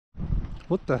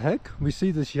What the heck? We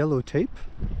see this yellow tape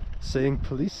saying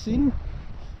police scene.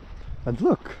 And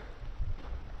look!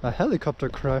 A helicopter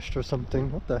crashed or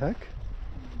something. What the heck?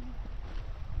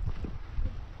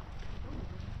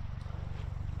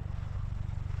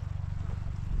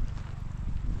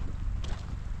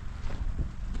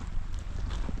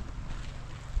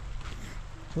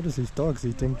 What is these dogs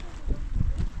eating?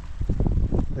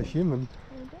 A human?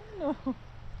 I don't know.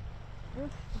 I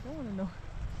don't want to know.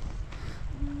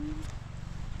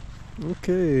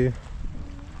 Okay.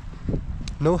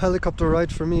 No helicopter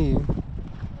ride for me.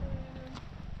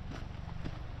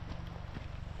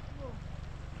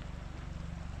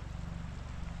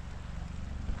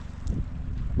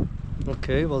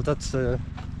 Okay, well that's the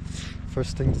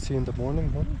first thing to see in the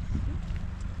morning, huh?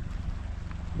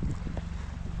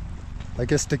 I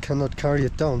guess they cannot carry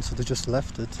it down, so they just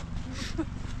left it.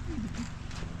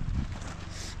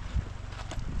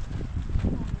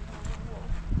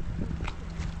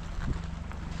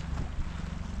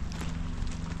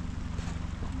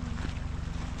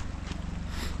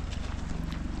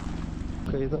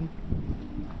 Okay then.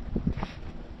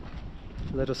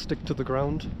 Let us stick to the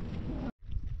ground.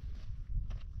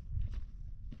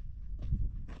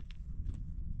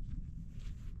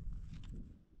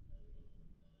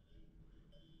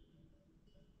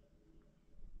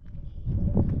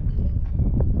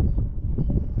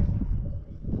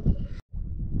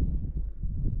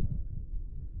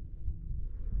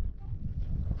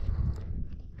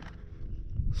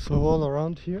 So all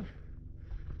around here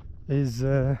is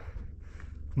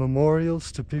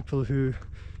memorials to people who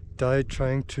died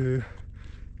trying to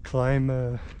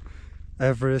climb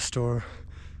Everest or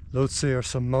Lhotse or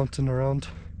some mountain around.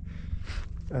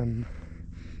 I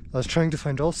was trying to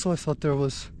find also, I thought there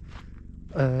was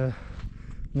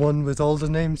one with all the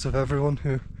names of everyone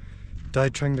who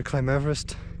died trying to climb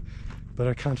Everest, but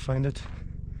I can't find it.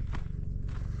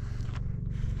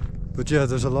 But yeah,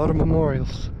 there's a lot of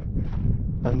memorials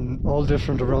and all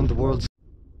different around the world.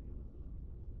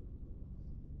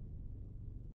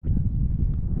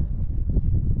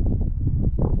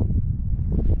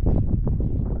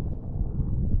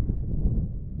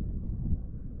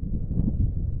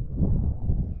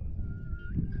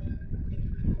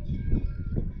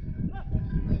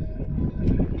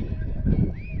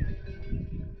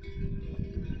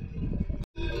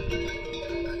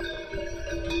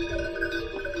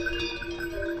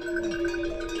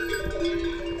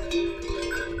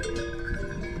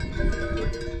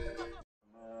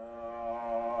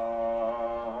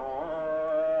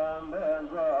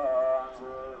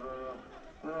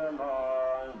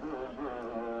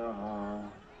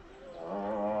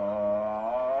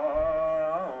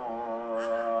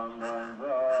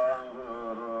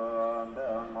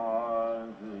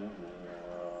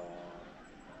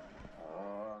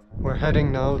 We're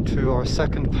heading now to our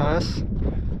second pass,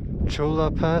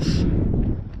 Chola Pass,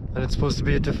 and it's supposed to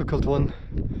be a difficult one,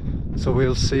 so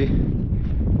we'll see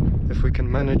if we can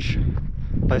manage.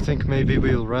 I think maybe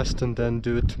we'll rest and then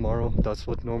do it tomorrow. That's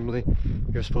what normally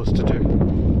you're supposed to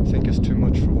do. I think it's too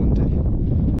much for one day.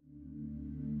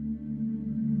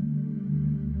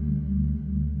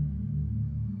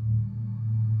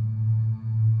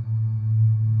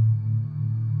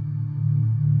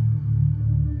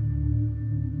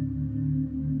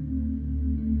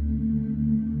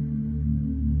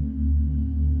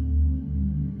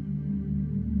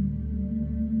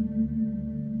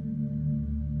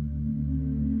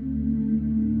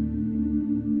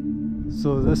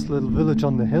 So this little village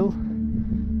on the hill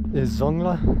is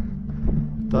Zongla.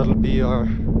 That'll be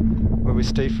where we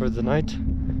stay for the night,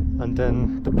 and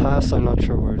then the pass, I'm not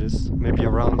sure where it is, maybe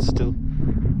around still,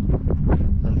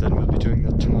 and then we'll be doing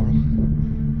that tomorrow.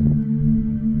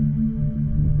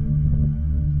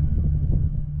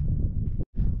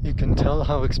 You can tell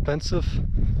how expensive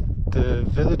the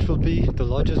village will be, the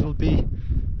lodges will be,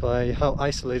 by how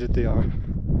isolated they are.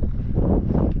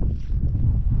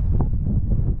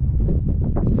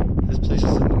 This place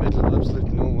is in the middle of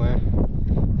absolute nowhere.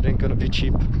 It ain't gonna be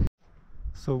cheap.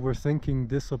 So we're thinking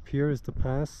this up here is the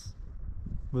pass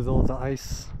with all the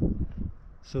ice.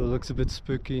 So it looks a bit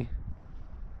spooky.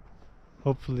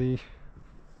 Hopefully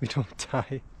we don't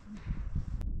die.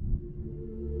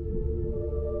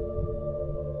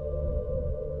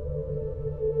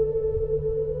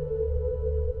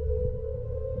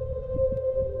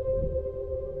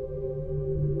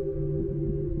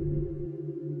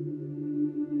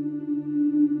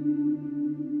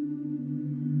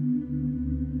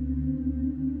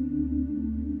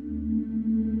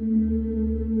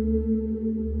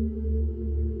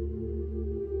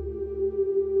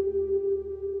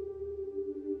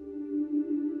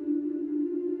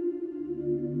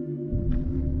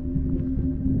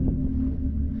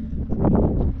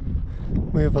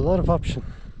 We have a lot of option.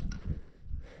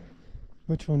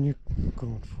 Which one you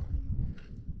going for?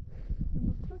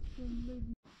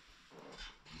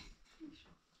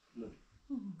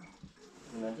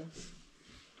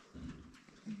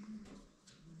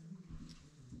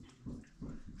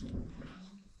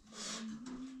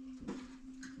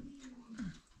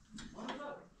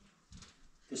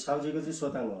 त्यो सब्जीको चाहिँ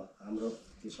सोताङ हो हाम्रो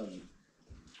त्यो सब्जी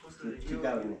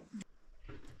टिका भन्ने